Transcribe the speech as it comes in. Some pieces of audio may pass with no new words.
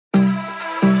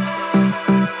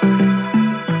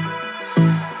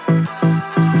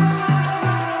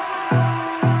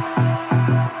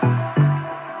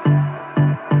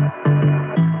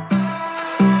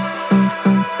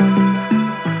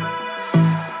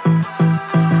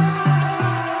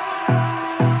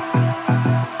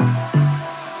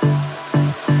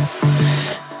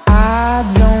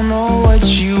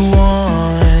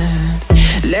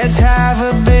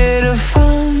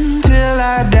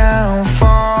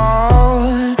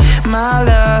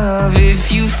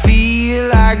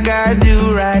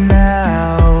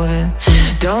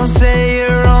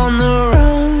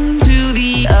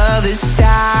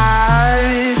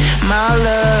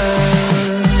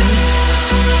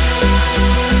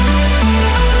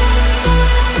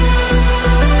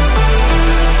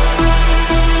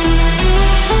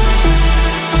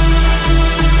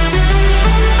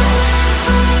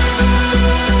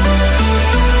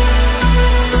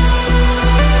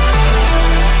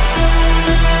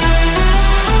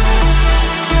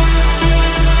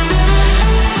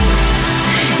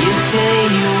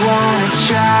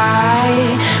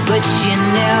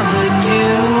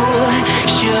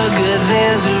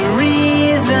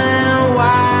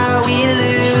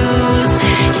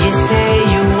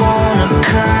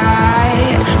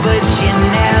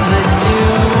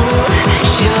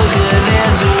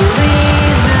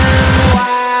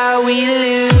we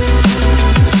lose.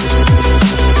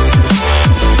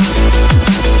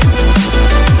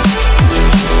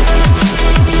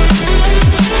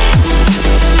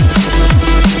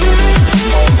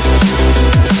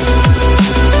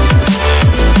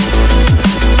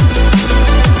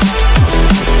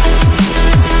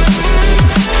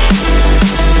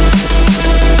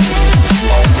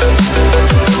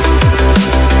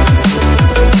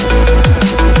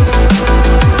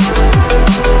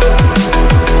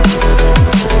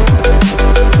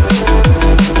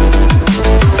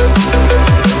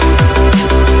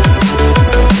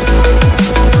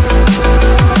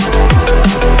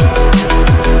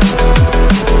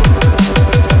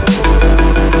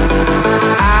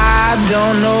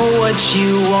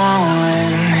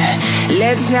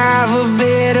 Let's have a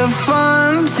bit of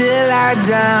fun till I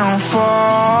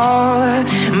downfall.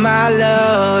 My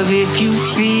love, if you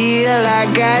feel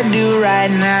like I do right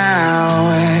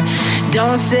now,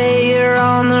 don't say you're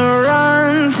on the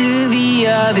run to the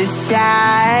other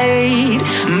side.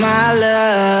 My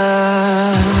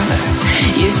love,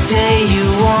 you say you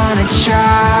wanna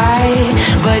try,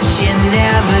 but you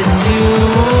never do.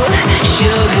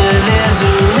 Sugar, there's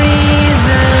a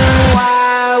reason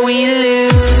why we lose.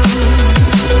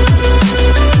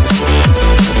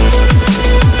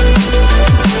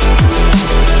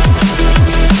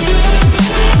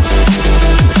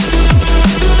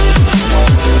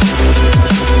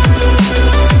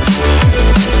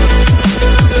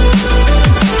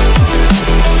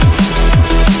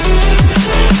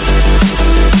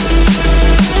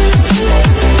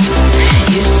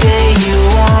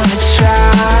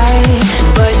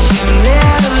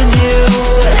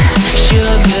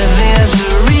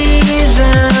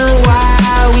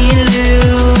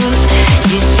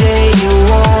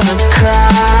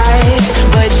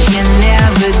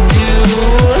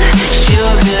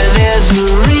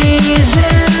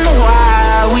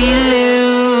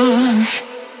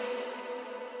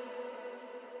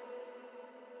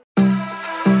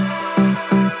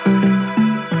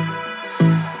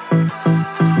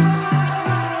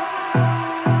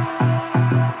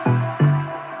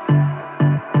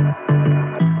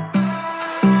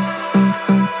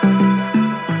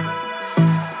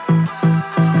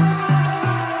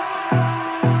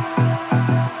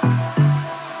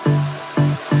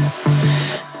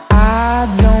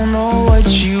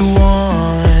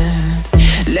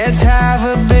 Let's have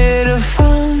a bit of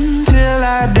fun till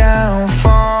I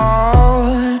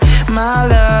downfall. My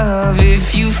love,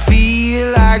 if you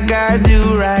feel like I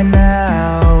do right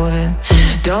now,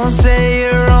 don't say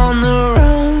you're on the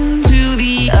run to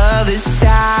the other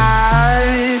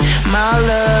side. My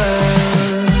love,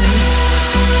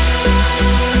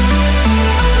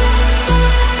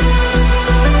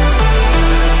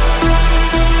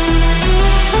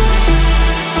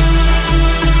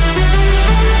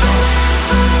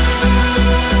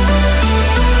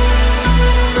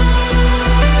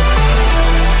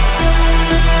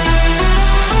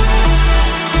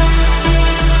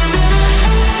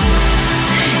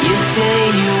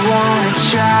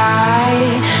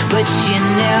 but you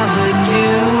never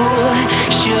do.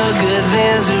 Sugar,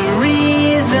 there's a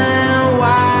reason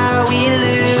why we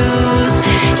lose.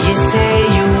 You say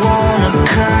you wanna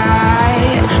cry,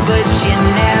 but you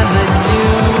never do.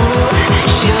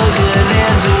 Sugar,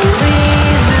 there's a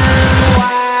reason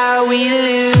why we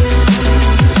lose.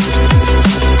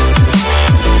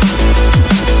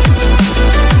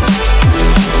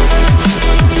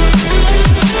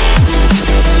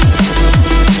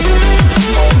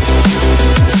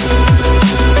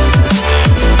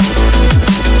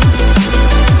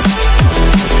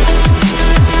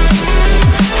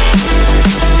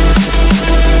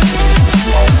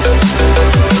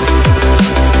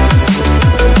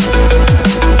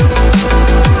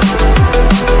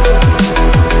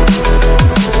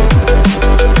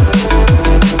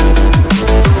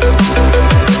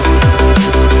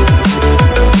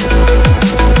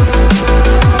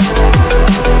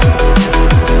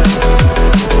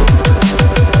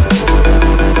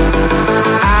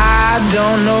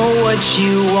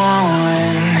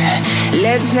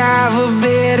 Let's have a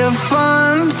bit of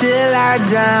fun till I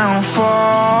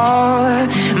downfall.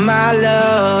 My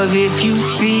love, if you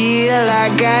feel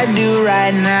like I do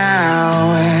right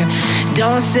now,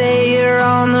 don't say you're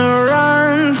on the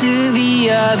run to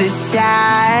the other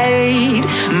side.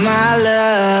 My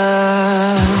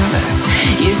love,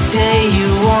 you say you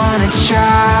wanna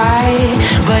try,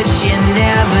 but you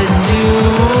never do.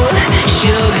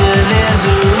 Sugar, there's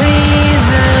a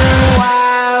reason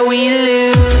why we lose.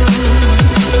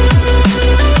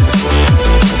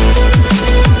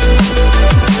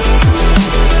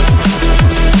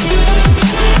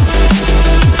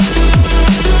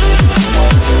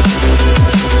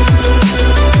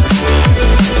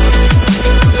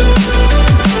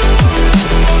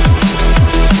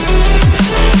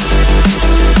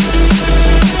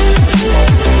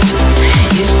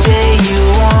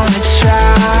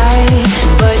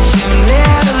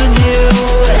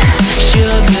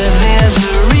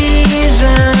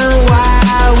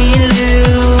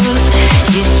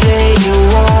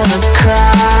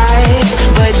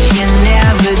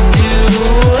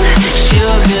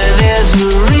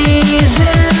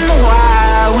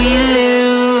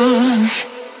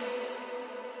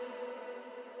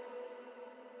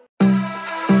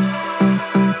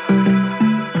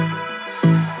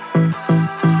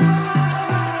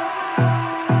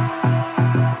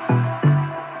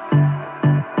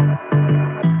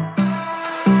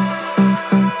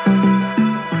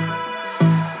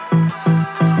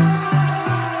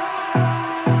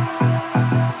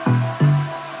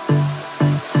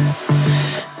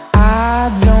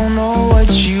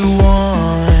 you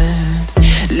want.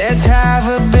 Let's have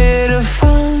a bit of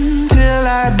fun till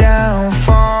I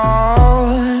downfall.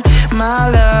 My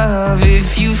love,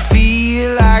 if you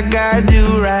feel like I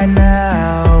do right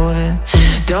now,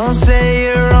 don't say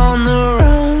you're on the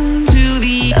run to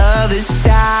the other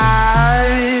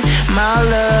side, my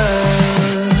love.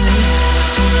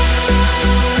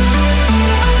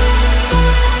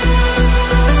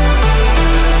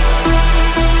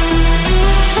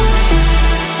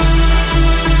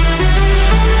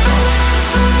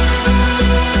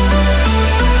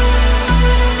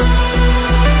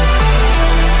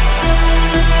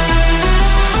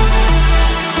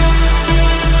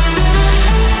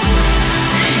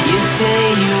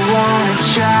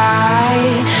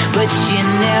 Try, but you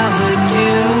never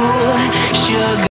do. Sugar